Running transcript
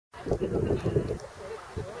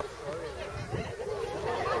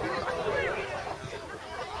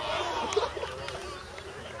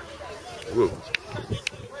Woo.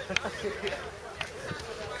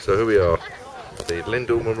 So here we are, the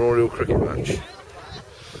Lindal Moor Cricket Match.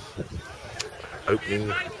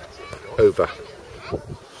 Opening over.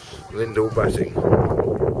 Lindal batting.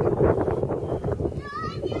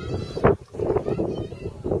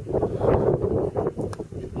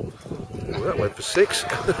 Oh, that went for 6.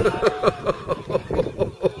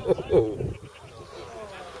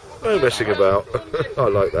 No messing about. I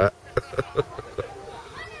like that.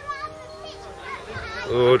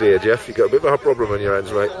 Oh dear, Jeff, you've got a bit of a problem on your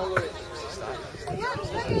hands, mate.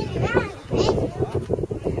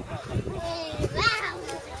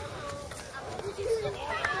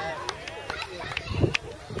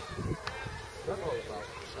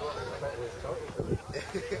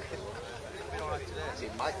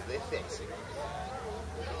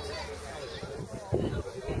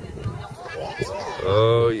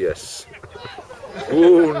 Oh yes.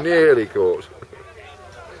 Oh, nearly caught.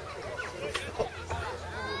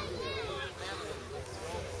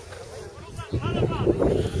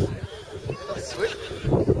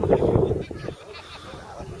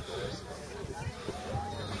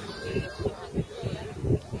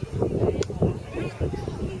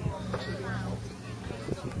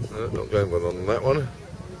 Not going well on that one.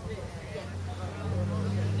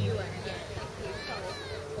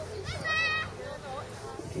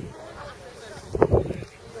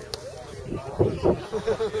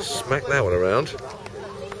 Smack that one around.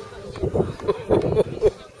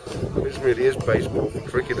 This really is baseball for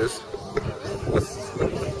cricketers.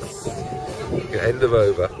 End of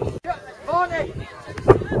over. Morning!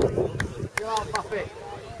 Go on, Buffy.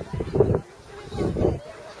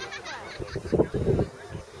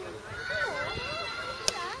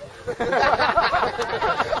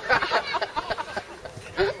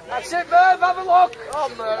 That's it, Merv, have a look! Oh,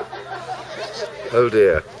 Merv. Oh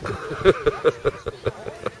dear.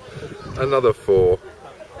 Another 4.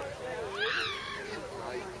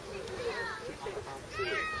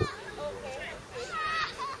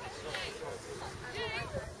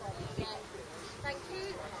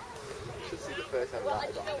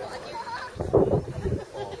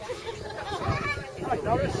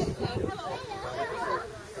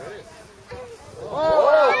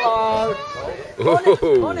 Oh! Put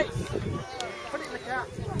it in the car.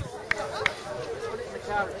 Put it in the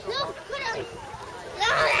car.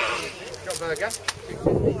 Got a burger?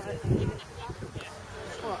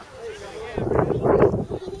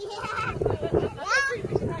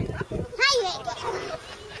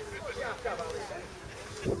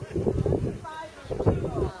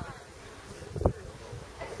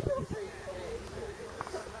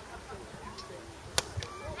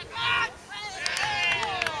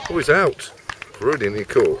 Oh, he's out. Brilliantly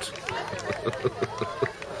caught.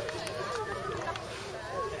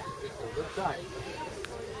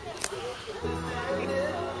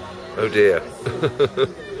 Oh dear.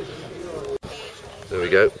 There we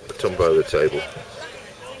go, the tumble over the table.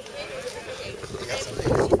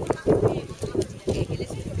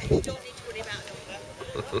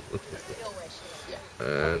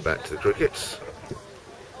 And back to the crickets.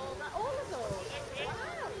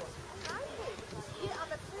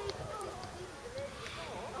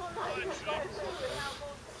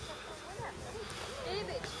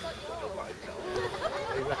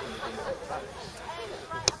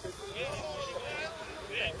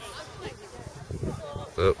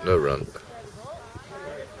 Oh, no run.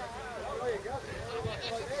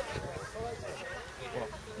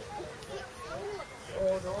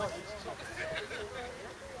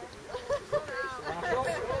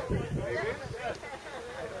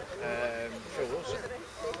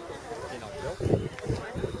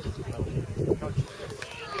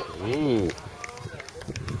 Ooh.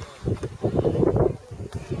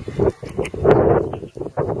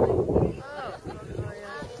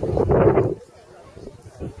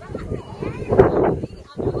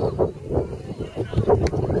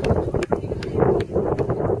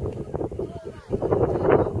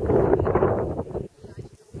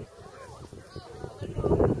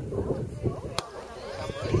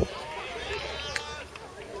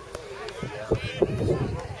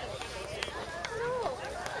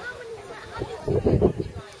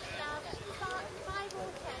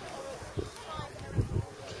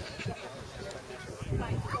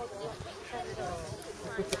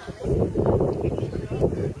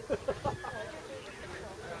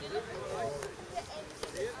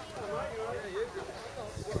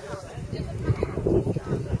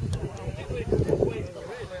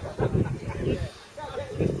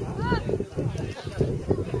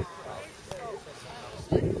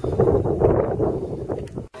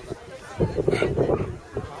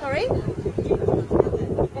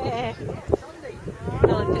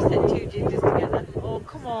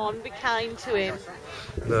 kind to him.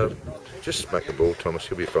 No, just smack the ball, Thomas.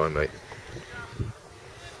 You'll be fine, mate.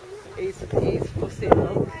 He's fussy,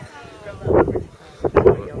 look.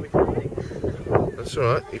 That's all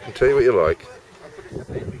right. You can tell you what you like.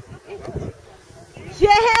 Yay!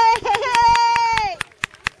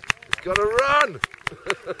 He's got to run.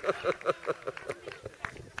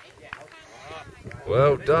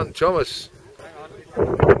 Well done, Thomas.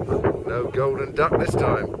 No golden duck this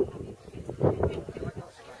time.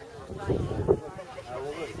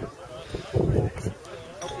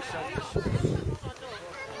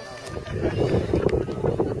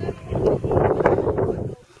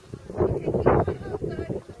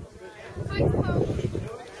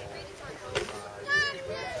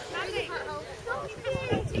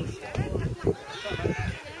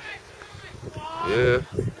 Yeah.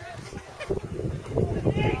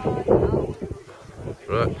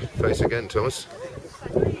 Right, face again, Thomas.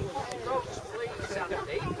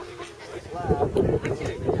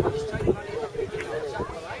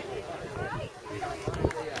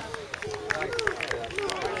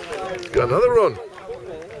 Got another run.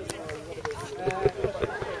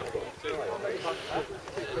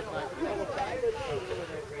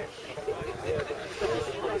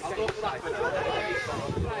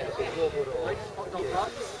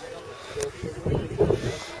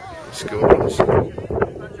 Scores.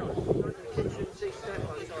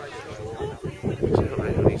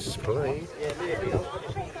 He's playing.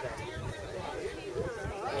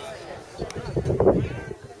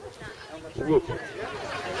 Whoop.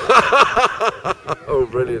 Oh,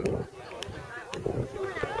 brilliant.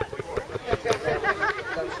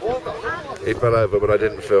 He fell over, but I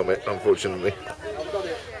didn't film it, unfortunately.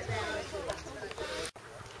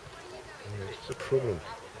 It's a problem.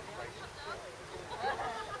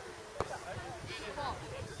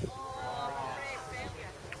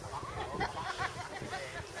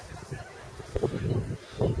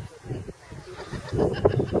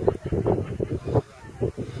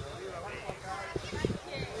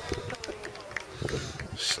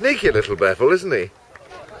 Sneaky little Bethel, isn't he?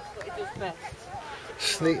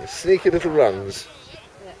 Sneaky little runs.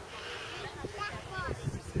 Yeah.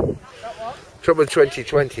 Trouble with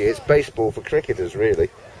 2020, it's baseball for cricketers, really.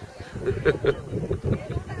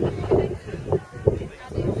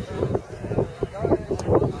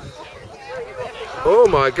 Oh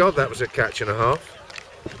my God, that was a catch and a half.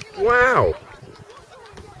 Wow.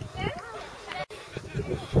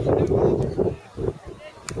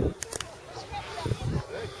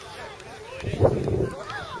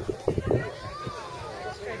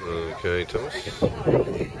 Okay, Thomas.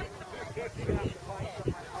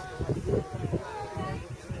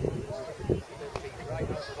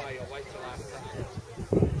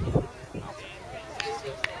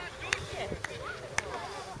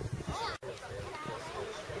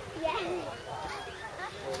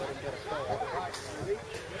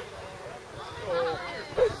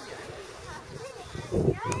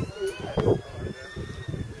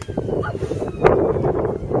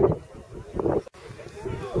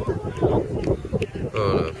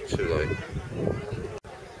 Oh no, too late.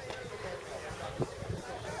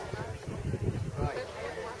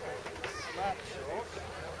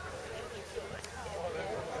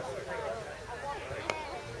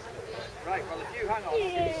 Right, well if you hang on.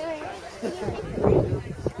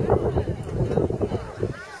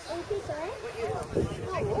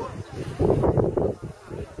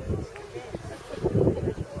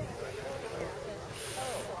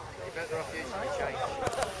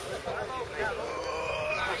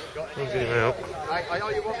 I'll get him out. I owe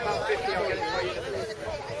you £1.50, I'll get it for you.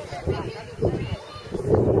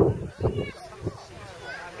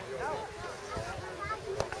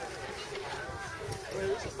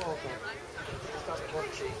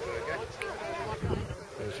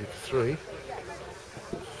 There's you for three.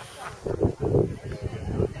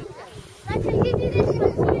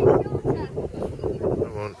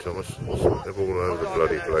 Come on, Thomas. They're all over the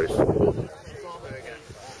bloody place.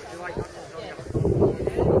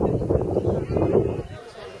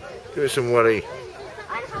 Give us some worry. It's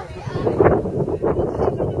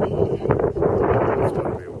got to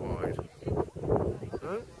be a wide.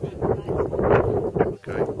 No?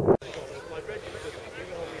 Okay.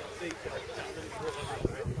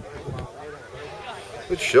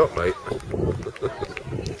 Good shot, mate.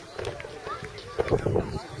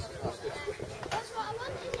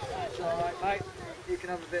 It's alright, mate. You can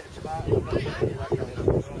have a bit of tomato. There you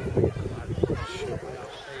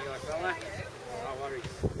go, fella. No worries.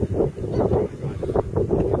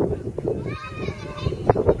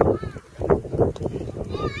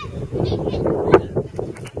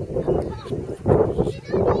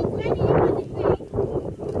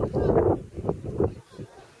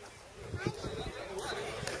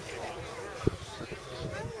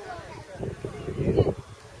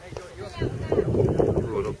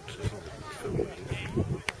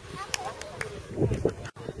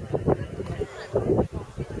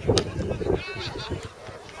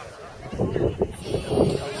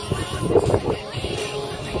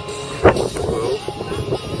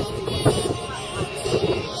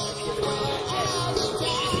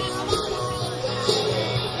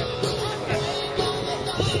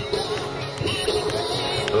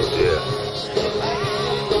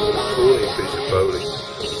 bowling.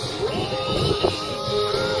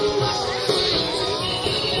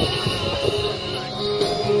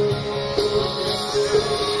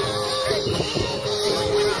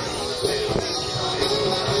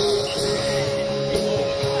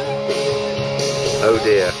 Oh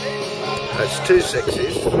dear. That's 2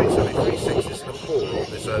 sixes, three sixes and a 4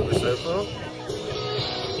 on this over so far.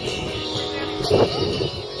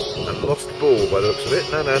 And lost ball by the looks of it.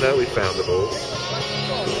 No, we found the ball.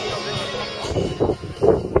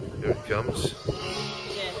 Here it comes.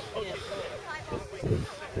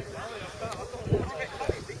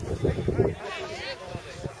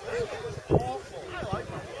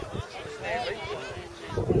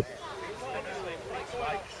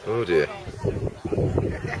 Oh dear.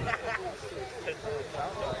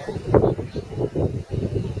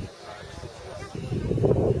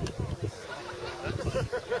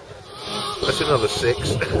 That's another 6.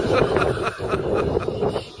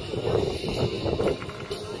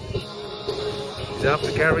 He's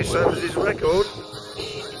after Gary Sanders' record.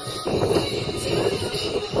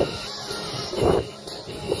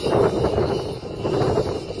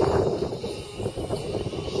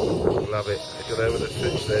 Love it. They got over the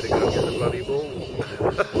pitch there to go and get the bloody ball.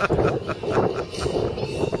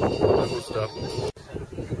 Lovely stuff.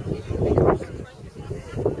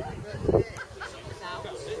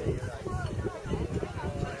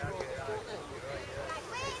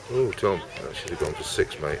 Oh, Tom, that should have gone for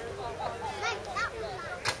 6, mate.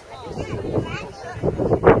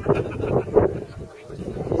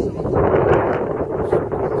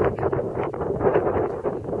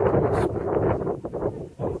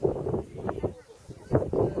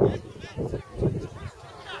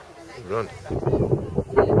 Run.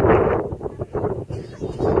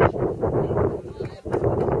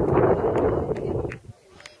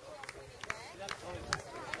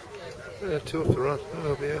 Yeah, 2 off the run. Oh,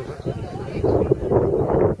 they'll be over.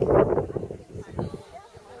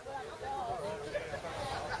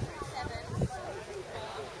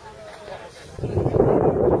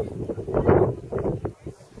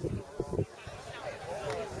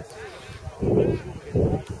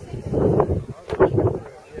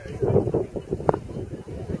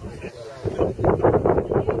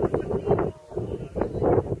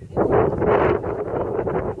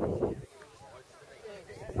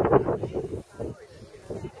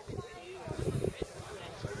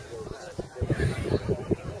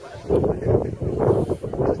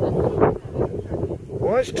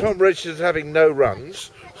 Why is Tom registered as having no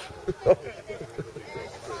runs?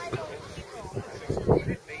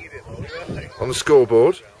 On the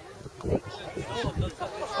scoreboard.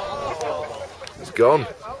 He's gone.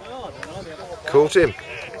 Caught him.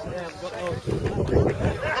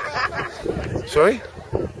 Sorry?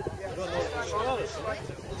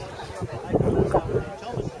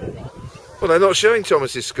 Well, they're not showing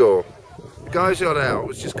Thomas's score. The guy's got out,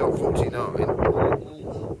 has just got 49.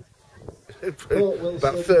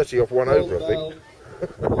 About 30 off 1 over, I think.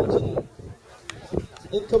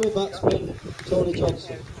 Incoming batsman, Tony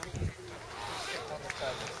Johnson.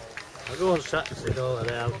 I go on Saturday over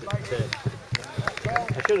there out at 10.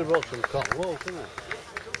 I should have brought some cotton wool, couldn't I?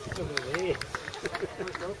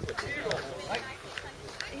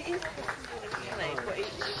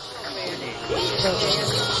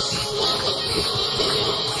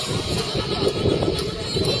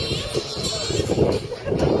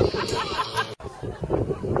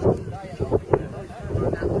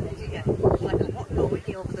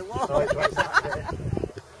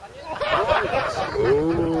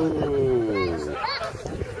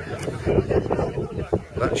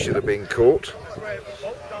 That should have been caught.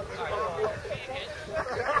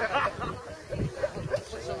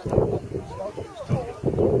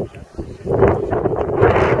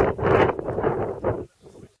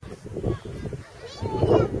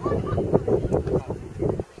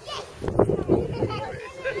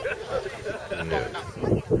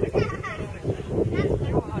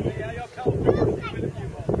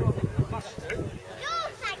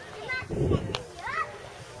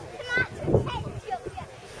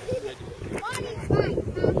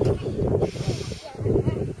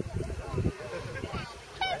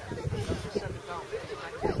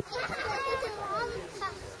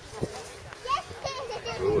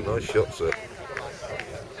 Oh, nice shot, sir.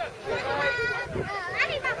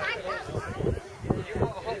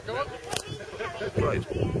 Right.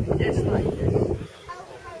 Yes, mate.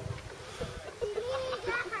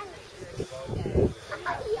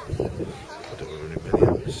 I don't know any many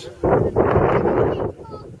others.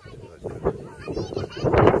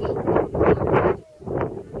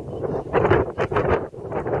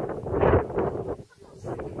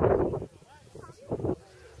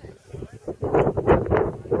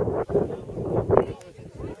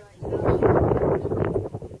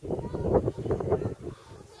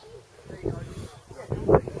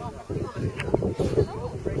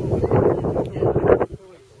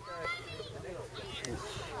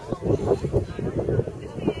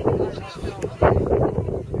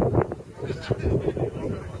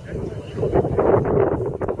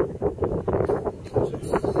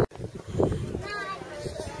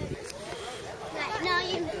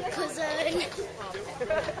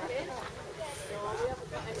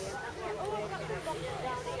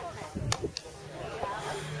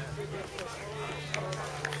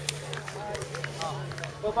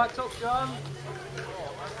 Go back up, John.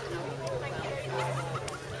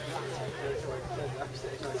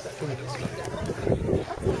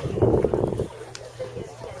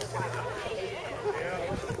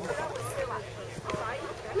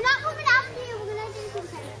 We're not coming after you, we're going to do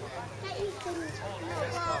something. Get you things.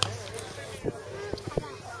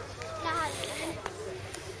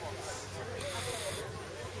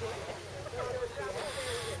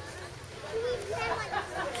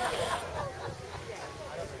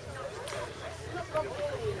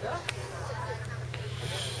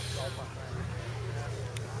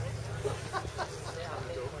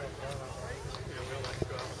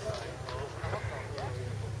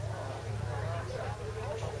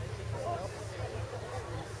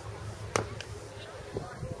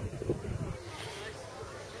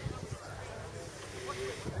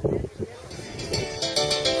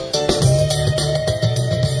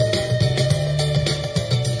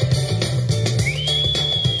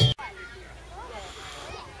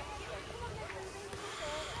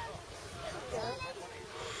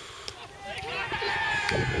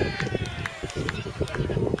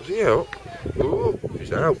 Is he out? Oh,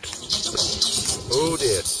 he's out. Oh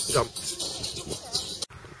dear, stumped.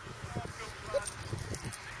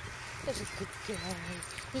 There's a good guy.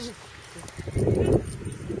 There's a good guy.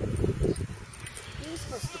 You're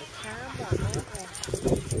supposed to be a calm one, aren't you?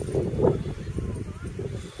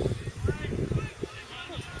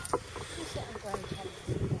 Who's sitting on Grand Tom's?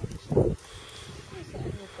 Who's sitting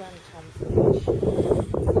on Grand Tom's?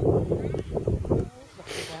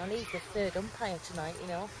 He's the third umpire tonight, you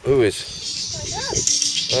know. Who is?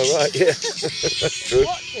 Oh right, yeah. That's true.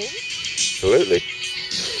 Watching. Absolutely.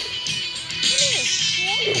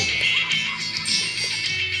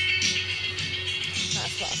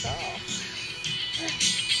 That's what I thought.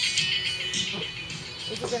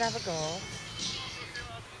 Is he going to have a go?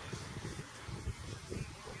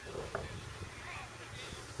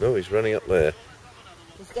 No, he's running up there.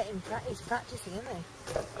 He's practising, isn't he?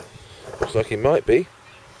 Looks like he might be.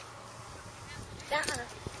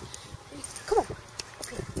 Come on.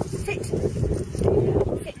 Sit.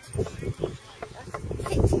 Sit.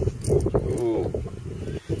 Sit. Ooh.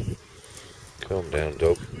 Calm down,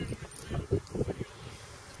 dog.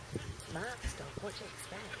 Mark's dog, what do you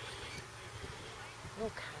expect? No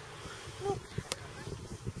calm. No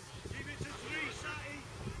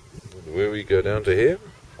calm. Where we go down to here?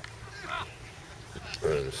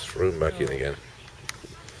 And throw him back in again.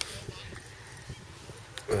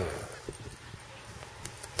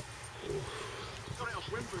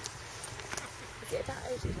 Is it about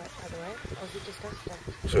 8 o'clock, by the way? Or is it just after?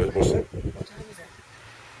 So what's that? What time is it?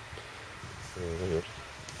 Oh, hang on.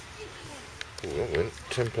 Oh, that went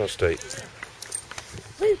 8:10.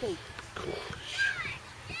 Ruby! Gosh.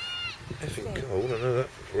 Effing cold, I know that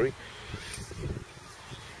for free.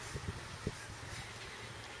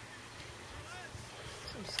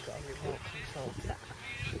 I've just got a remote control for that.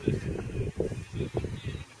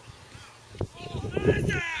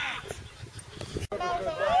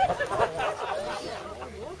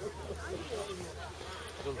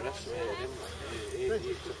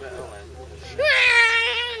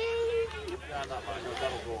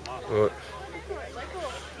 Right.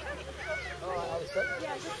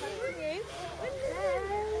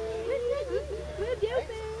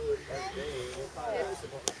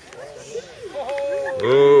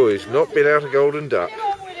 Oh, he's not been out a golden duck.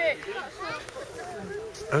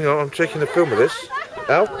 Hang on, I'm checking the film of this.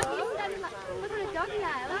 Al?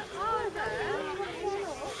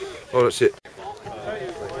 Oh, that's it.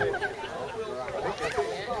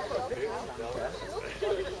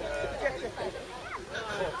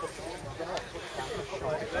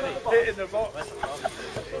 In the box.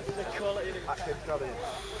 The quality of it.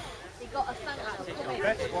 He got a fan out.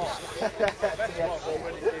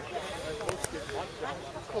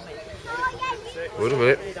 Wait a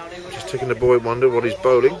minute. Just taking the boy wonder what he's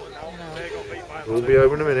bowling. It'll be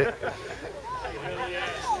over in a minute.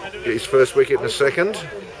 Get his first wicket in a second.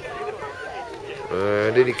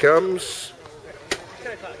 And in he comes.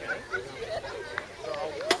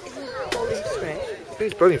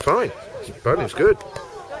 He's bowling fine. His bowling's good.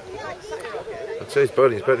 I'd say his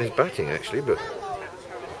bowling's better than his batting actually, but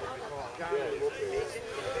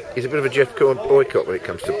he's a bit of a Jeff Cohen boycott when it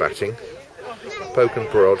comes to batting. Poke and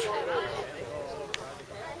prod.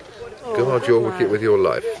 Guard your wicket with your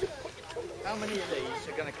life. How many of these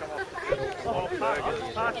are going to come off?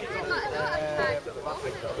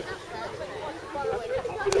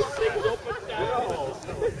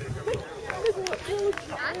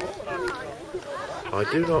 I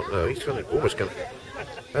do not know. He's almost going to...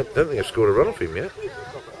 I don't think I've scored a run off him yet.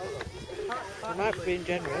 They might be being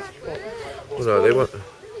generous, but Well, no, they won't.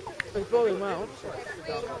 he's bowling well.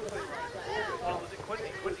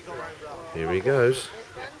 Here he goes.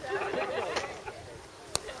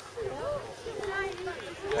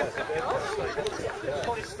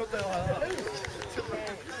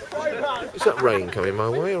 Is that rain coming my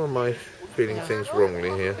way, or am I feeling things wrongly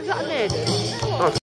here? Is that a lady? Oh,